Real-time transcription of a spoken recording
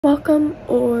Welcome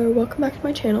back to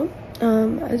my channel.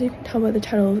 As you can tell by the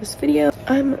title of this video,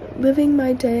 I'm living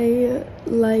my day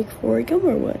like Rory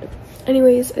Gilmore would.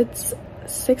 Anyways, it's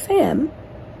 6 a.m.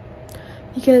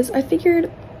 because I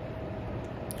figured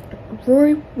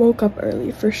Rory woke up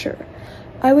early for sure.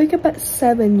 I wake up at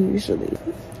 7 usually,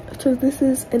 so this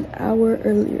is an hour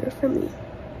earlier for me.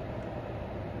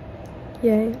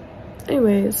 Yay.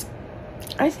 Anyways,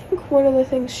 I think one of the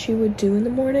things she would do in the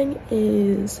morning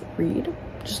is read.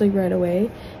 Just like right away,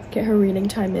 get her reading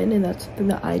time in, and that's something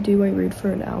that I do. I read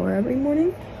for an hour every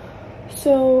morning.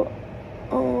 So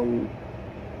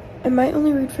I might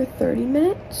only read for 30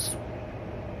 minutes,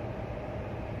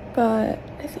 but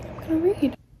I think I'm gonna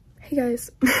read. Hey guys.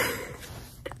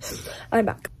 I'm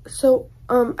back. So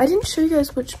I didn't show you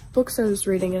guys which books I was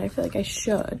reading, and I feel like I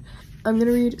should. I'm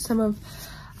gonna read some of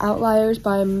Outliers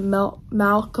by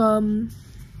Malcolm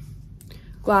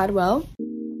Gladwell.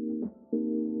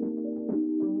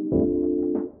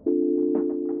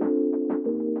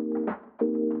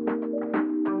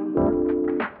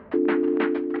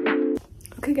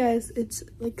 Okay guys, it's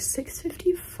like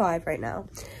 6:55 right now,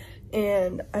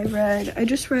 and I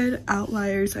just read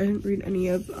Outliers. I didn't read any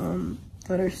of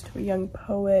Letters to a Young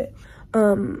Poet.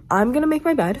 I'm gonna make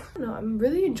my bed. No, I'm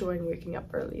really enjoying waking up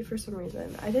early for some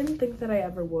reason. I didn't think that I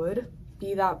ever would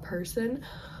be that person,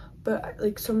 but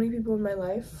like so many people in my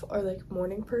life are like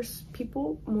morning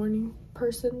people,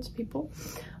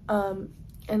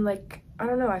 and like I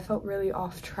don't know, I felt really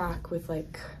off track with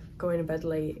like going to bed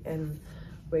late and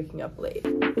waking up late.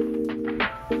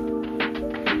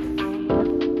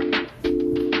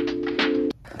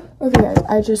 Okay guys,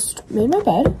 I just made my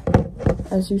bed,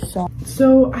 as you saw.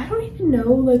 So I don't even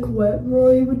know like what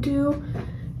Rory would do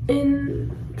in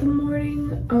the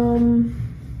morning.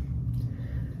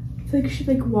 I feel like she'd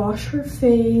like wash her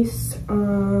face,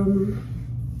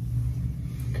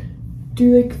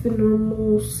 do like the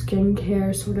normal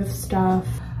skincare sort of stuff.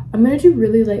 I'm gonna do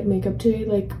really light makeup today.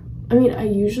 Like, I mean, I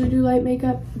usually do light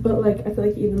makeup, but like I feel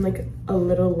like even like a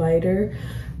little lighter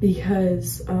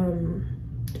because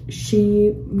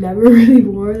she never really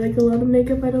wore like a lot of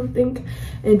makeup, I don't think.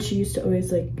 And she used to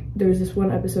always like, there was this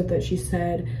one episode that she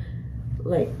said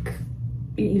like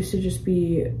it used to just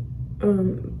be a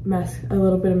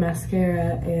little bit of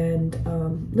mascara and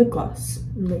lip gloss,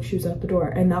 and like she was out the door.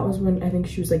 And that was when I think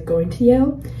she was like going to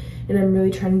Yale. And I'm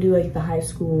really trying to do like the high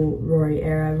school Rory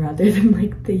era rather than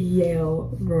like the Yale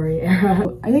Rory era.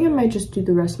 I think I might just do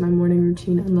the rest of my morning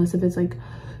routine, unless if it's like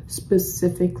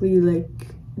specifically like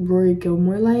Rory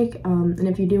Gilmore like. And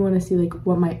if you do want to see like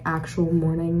what my actual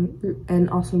morning and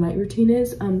also night routine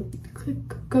is,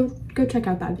 go check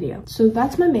out that video. So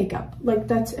that's my makeup. Like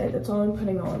that's it. That's all I'm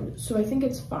putting on. So I think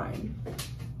it's fine.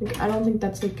 Like I don't think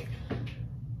that's like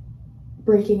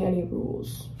breaking any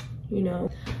rules, you know.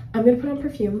 I'm gonna put on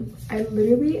perfume. I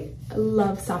literally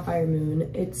love Sapphire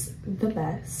Moon. It's the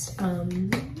best.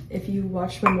 If you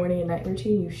watch my morning and night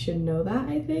routine, you should know that,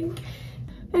 I think.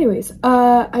 Anyways,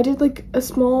 I did like a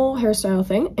small hairstyle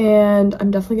thing, and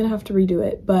I'm definitely gonna have to redo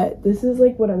it, but this is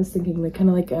like what I was thinking, like kind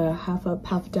of like a half up,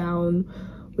 half down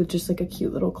with just like a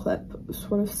cute little clip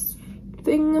sort of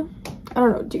thing. I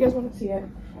don't know, do you guys want to see it?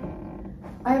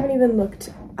 I haven't even looked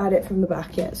at it from the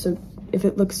back yet, so if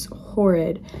it looks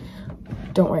horrid,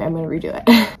 don't worry, I'm gonna redo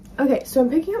it. Okay, so I'm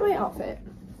picking out my outfit.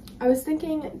 I was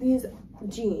thinking these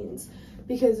jeans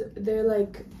because they're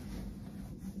like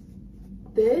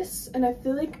this, and I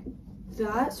feel like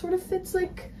that sort of fits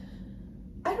like,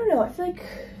 I don't know, I feel like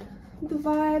the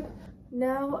vibe.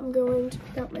 Now I'm going to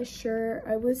pick out my shirt.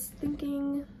 I was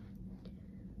thinking,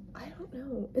 I don't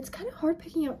know, it's kind of hard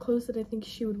picking out clothes that I think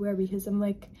she would wear because I'm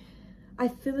like, I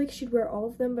feel like she'd wear all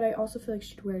of them, but I also feel like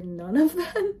she'd wear none of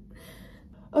them.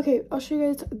 Okay, I'll show you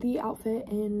guys the outfit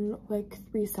in like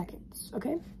 3 seconds,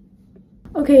 okay?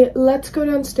 Okay, let's go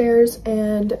downstairs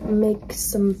and make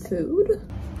some food.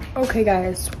 Okay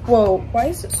guys, whoa, why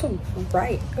is it so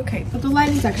bright? Okay, but the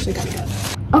lighting's actually kind of good.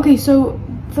 Okay, so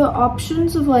the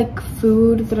options of like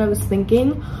food that I was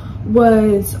thinking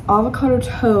was avocado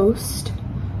toast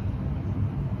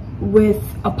with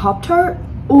a Pop-Tart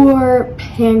or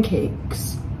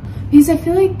pancakes. Because I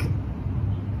feel like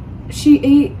she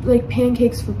ate like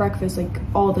pancakes for breakfast like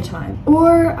all the time.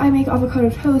 Or I make avocado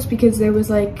toast because there was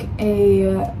like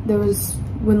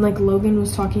when like Logan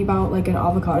was talking about like an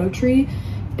avocado tree,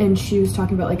 and she was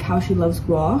talking about like how she loves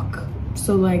guac.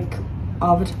 So like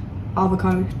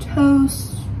avocado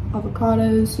toast,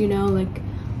 avocados, you know,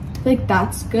 like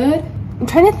that's good. I'm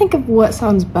trying to think of what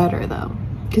sounds better though,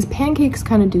 because pancakes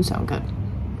kind of do sound good.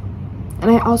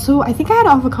 And I think I had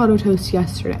avocado toast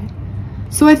yesterday.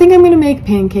 So I think I'm gonna make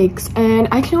pancakes, and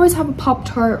I can always have a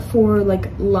Pop-Tart for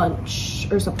like lunch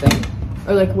or something,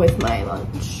 or like with my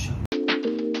lunch.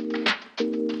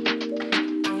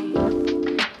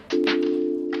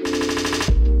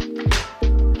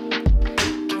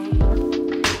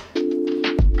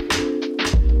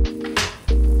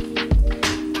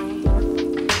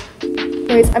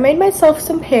 Anyways, I made myself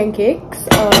some pancakes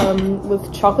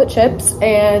with chocolate chips,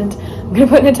 and I'm gonna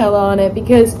put Nutella on it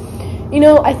because, you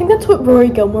know, I think that's what Rory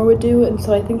Gilmore would do, and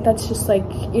so I think that's just like,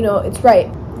 you know, it's right.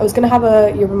 I was gonna have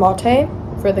a yerba mate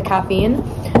for the caffeine,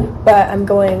 but I'm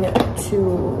going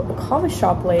to a coffee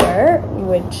shop later,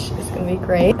 which is gonna be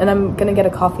great, and I'm gonna get a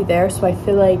coffee there, so I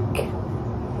feel like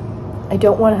I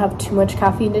don't want to have too much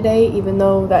caffeine today, even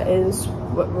though that is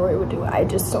what Rory would do. I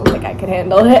just don't think I could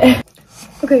handle it.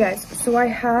 Okay guys, so I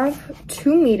have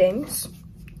 2 meetings,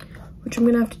 which I'm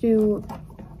gonna have to do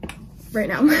right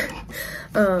now.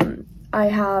 I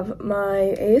have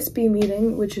my ASB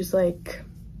meeting, which is like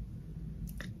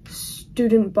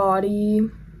student body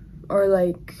or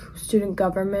like student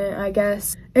government, I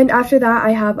guess. And after that,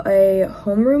 I have a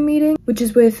homeroom meeting, which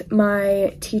is with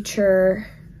my teacher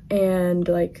and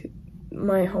like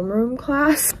my homeroom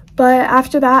class. But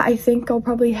after that, I think I'll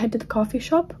probably head to the coffee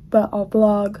shop, but I'll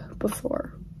vlog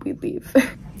before we leave.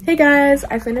 Hey guys,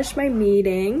 I finished my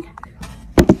meeting.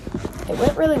 It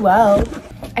went really well.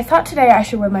 I thought today I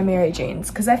should wear my Mary Janes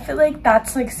because I feel like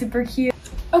that's like super cute.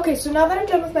 Okay, so now that I'm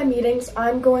done with my meetings,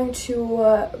 I'm going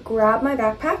to grab my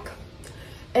backpack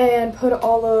and put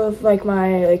all of like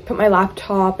put my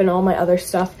laptop and all my other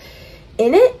stuff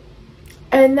in it.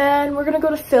 And then we're gonna go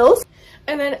to Phil's.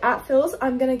 And then at Phil's,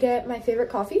 I'm gonna get my favorite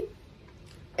coffee.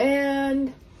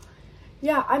 And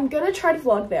yeah, I'm gonna try to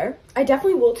vlog there. I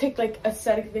definitely will take like a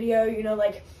static video, you know,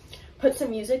 like put some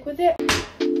music with it.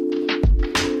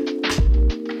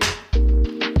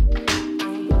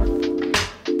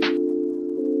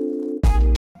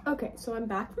 Okay, so I'm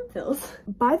back from Phil's.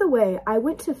 By the way, I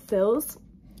went to Phil's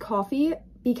Coffee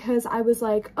because I was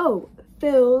like, oh,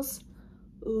 Phil's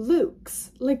Luke's,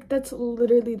 like that's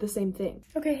literally the same thing.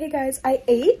 Okay, hey guys, I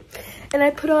ate and I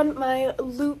put on my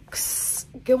Luke's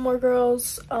Gilmore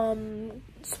Girls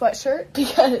sweatshirt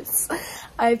because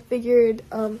I figured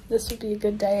this would be a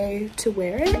good day to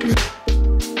wear it.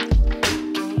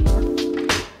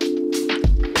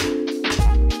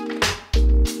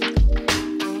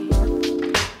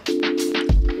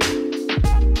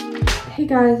 Hey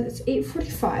guys, it's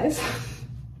 8:45.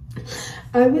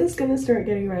 I was gonna start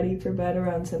getting ready for bed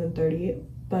around 7:30,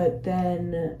 but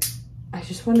then I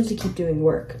just wanted to keep doing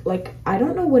work. Like, I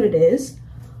don't know what it is,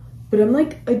 but I'm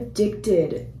like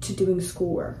addicted to doing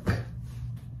schoolwork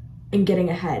and getting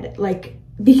ahead. Like,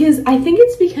 because I think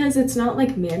it's because it's not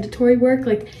like mandatory work.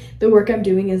 Like, the work I'm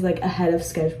doing is like ahead of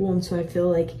schedule, and so I feel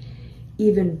like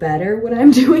even better when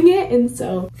I'm doing it. And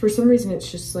so for some reason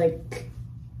it's just like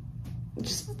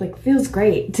feels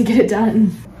great to get it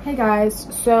done. Hey guys,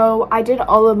 so I did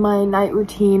all of my night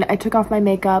routine. I took off my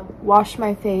makeup, washed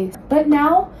my face, but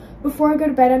now before I go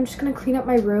to bed, I'm just gonna clean up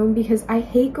my room because I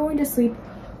hate going to sleep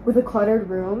with a cluttered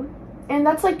room. And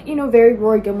that's like, you know, very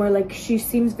Rory Gilmore, like she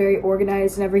seems very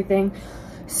organized and everything.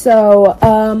 So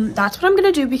that's what I'm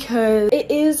gonna do because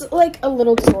it is like a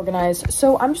little disorganized.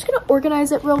 So I'm just gonna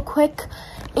organize it real quick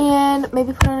and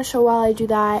maybe put on a show while I do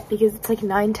that because it's like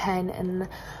 9:10 and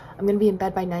I'm gonna be in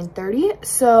bed by 9:30.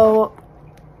 So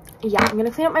yeah, I'm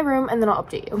gonna clean up my room and then I'll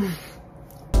update you.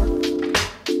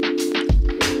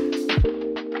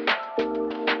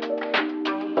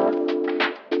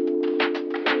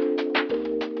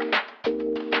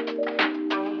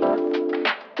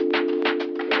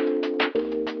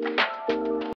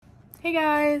 Hey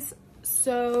guys,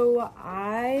 so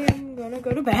I'm gonna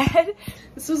go to bed.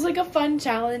 This was like a fun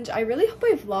challenge. I really hope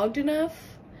I vlogged enough.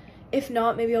 If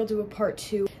not, maybe I'll do a part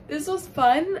 2. This was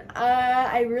fun.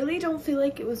 I really don't feel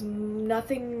like it was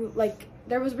nothing like,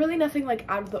 there was really nothing like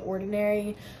out of the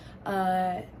ordinary.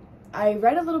 I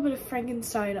read a little bit of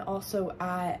Frankenstein also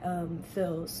at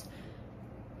Phil's.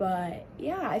 But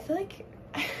yeah, I feel like,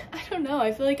 I don't know,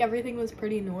 I feel like everything was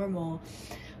pretty normal.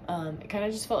 It kind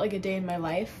of just felt like a day in my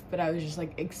life, but I was just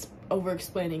like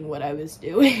over-explaining what I was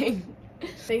doing.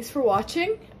 Thanks for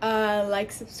watching.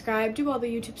 Like, subscribe, do all the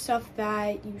YouTube stuff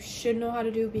that you should know how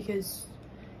to do because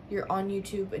you're on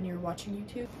YouTube and you're watching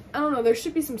YouTube. I don't know, there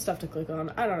should be some stuff to click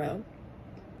on. I don't know.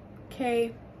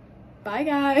 Okay, bye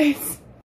guys.